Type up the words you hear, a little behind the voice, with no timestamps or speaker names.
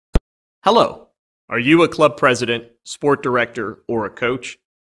Hello. Are you a club president, sport director, or a coach?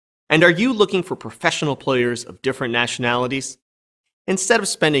 And are you looking for professional players of different nationalities? Instead of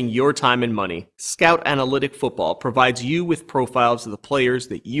spending your time and money, Scout Analytic Football provides you with profiles of the players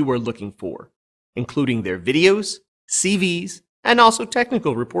that you are looking for, including their videos, CVs, and also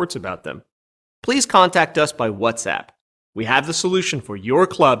technical reports about them. Please contact us by WhatsApp. We have the solution for your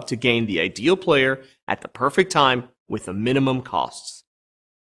club to gain the ideal player at the perfect time with the minimum costs.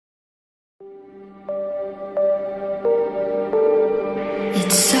 It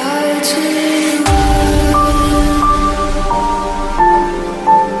starts with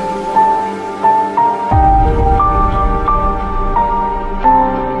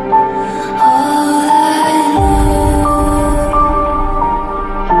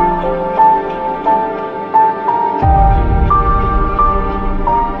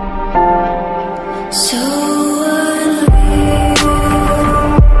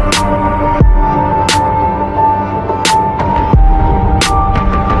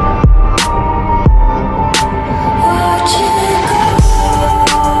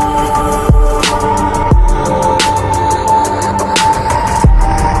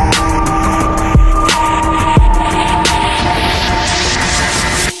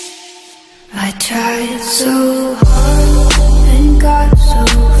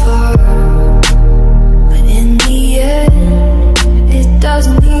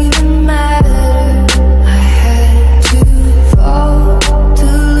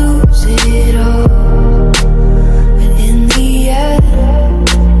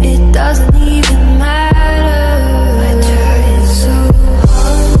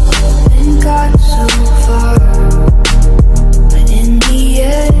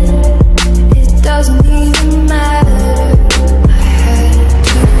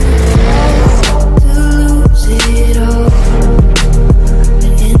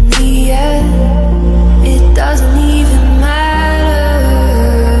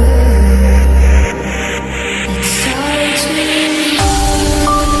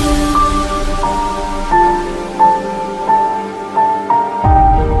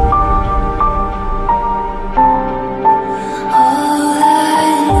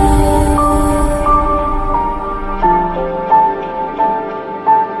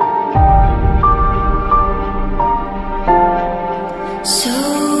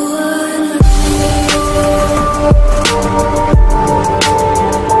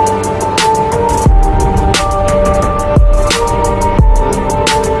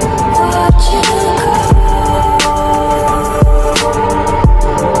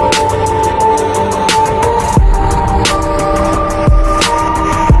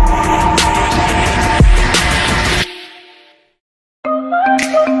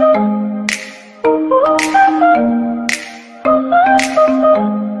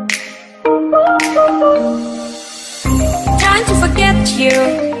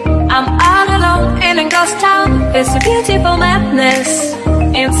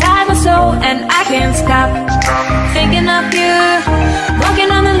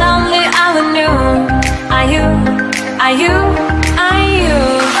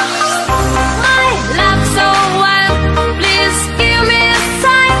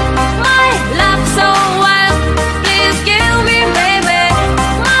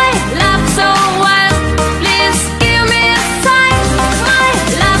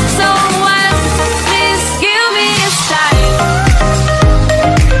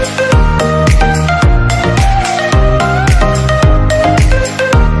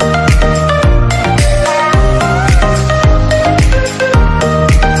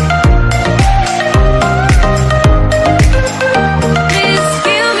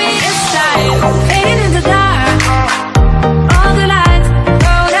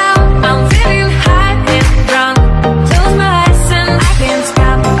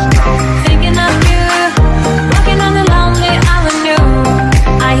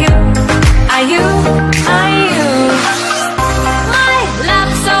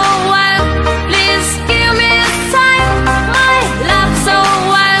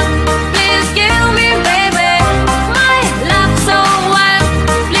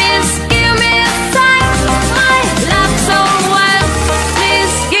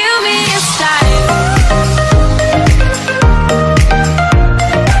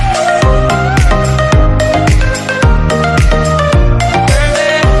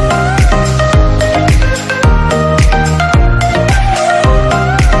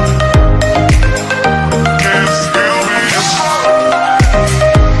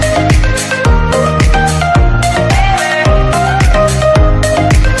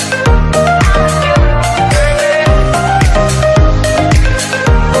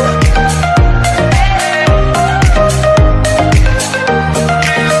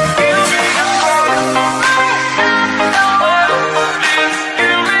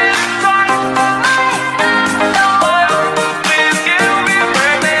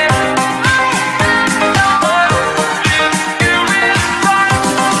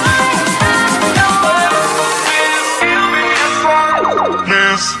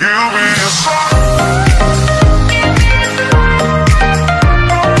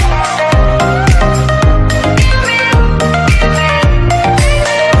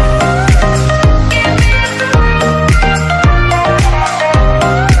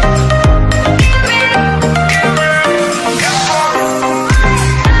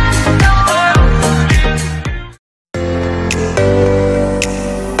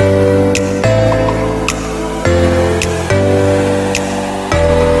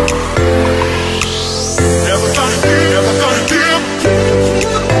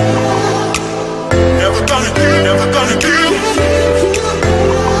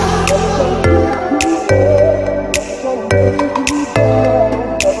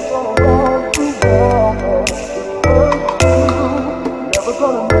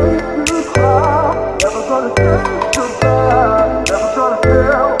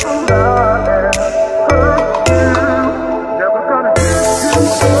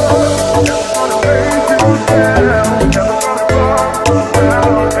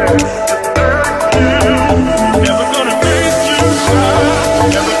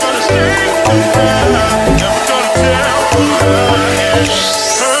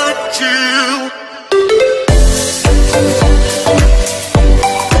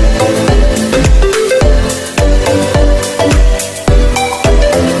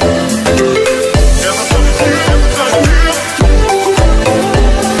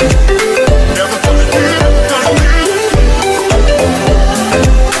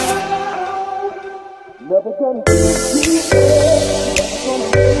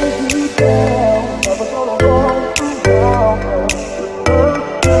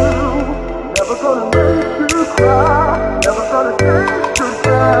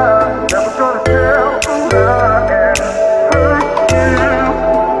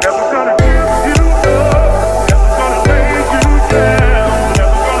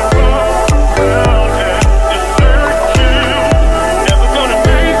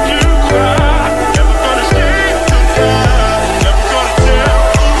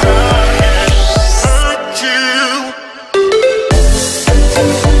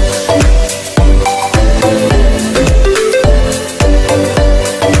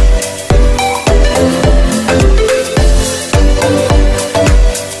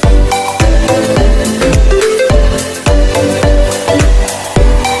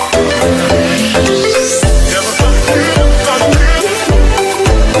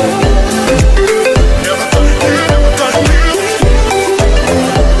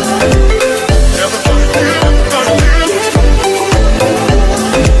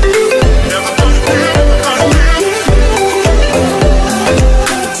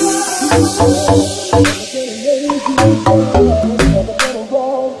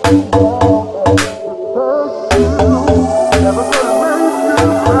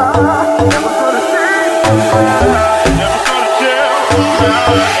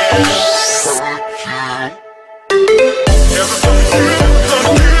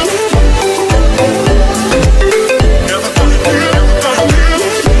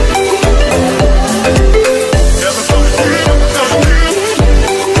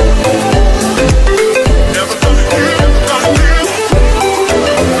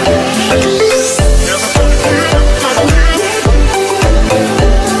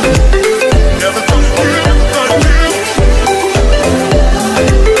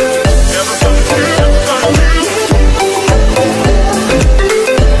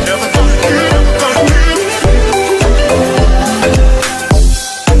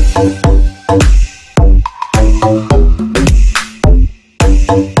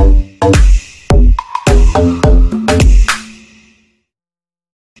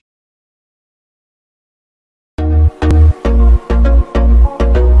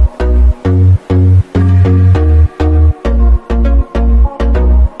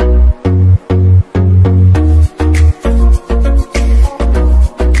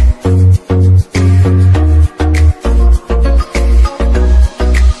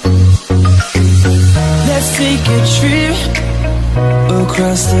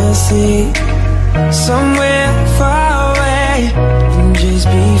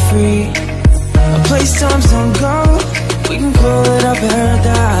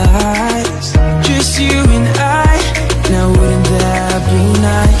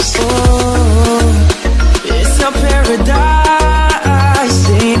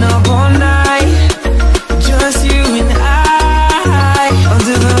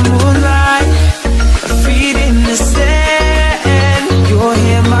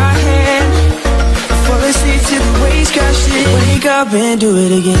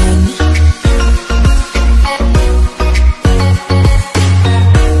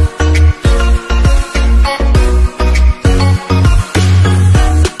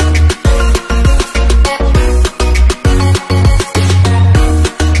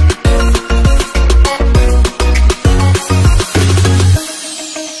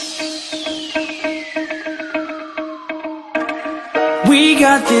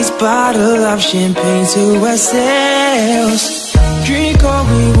Bottle of champagne to ourselves. Drink all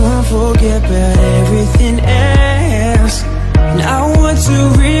we want, forget about everything else. And I want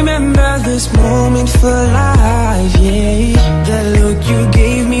to remember this moment for life, yeah. That look you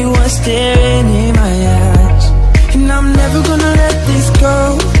gave me was staring in my eyes. And I'm never gonna let this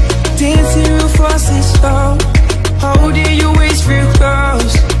go. Dancing real fast and slow, holding your waist real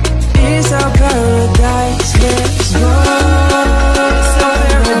close. It's our paradise, let's go.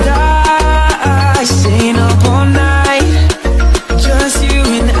 Staying up all night, just you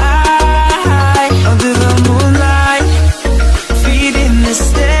and I, under the moonlight, feet in the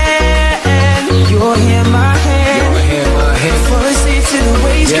sand. Your hand, my hand, fall asleep to the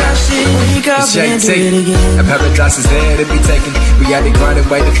waves crashing. Wake up and do it again. A paradise is there to be taken. We had it grinding,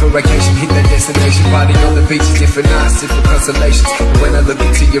 waiting for vacation. Hit that destination, party on the beach, different nights, different constellations. But when I look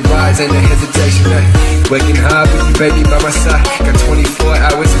into your eyes, ain't no hesitation. Working hard with you, baby, by my side. Got 24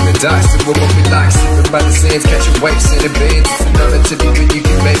 hours in the dark, so what we like, sipping by the sands, catching waves in the bands. It's an honor to be with you,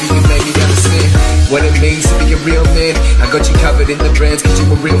 baby, you made me understand. what it means to be a real man. I got you covered in the brands cause you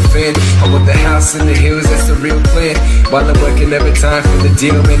a real fan. I want the house in the hills, that's the real plan. While I'm working every time for the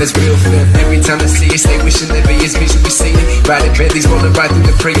deal, man, it's real fun. Every time I see you, stay wishing there be as vision we see it. Riding Bentleys, rolling right through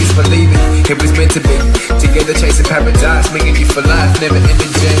the Prius, believing it was meant to be. Together chasing paradise, making you for life, never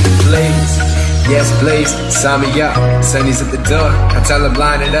ending journey. Please, yes please, sign me up. Sonny's at the door, I tell him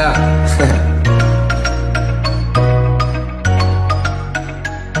line it up.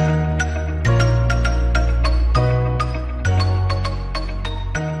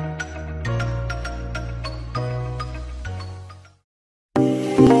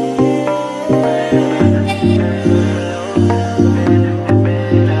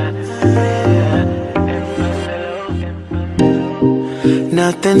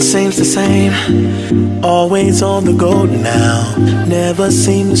 Nothing seems the same, always on the go now, never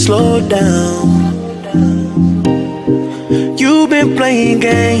seem to slow down. You've been playing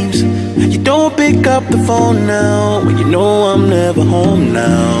games, you don't pick up the phone now, when you know I'm never home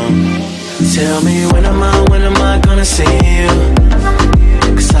now. Tell me when am I gonna see you?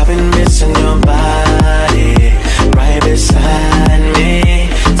 Cause I've been missing your body, right beside me.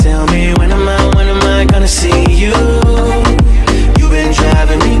 Tell me when am I gonna see you? Been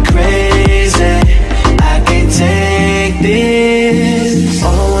driving me crazy, I can't take this.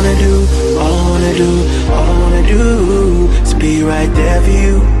 All I wanna do, all I wanna do, all I wanna do is be right there for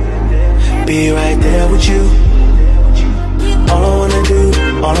you, be right there with you. All I wanna do,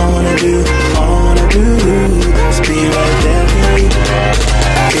 all I wanna do, all I wanna do is be right there for you.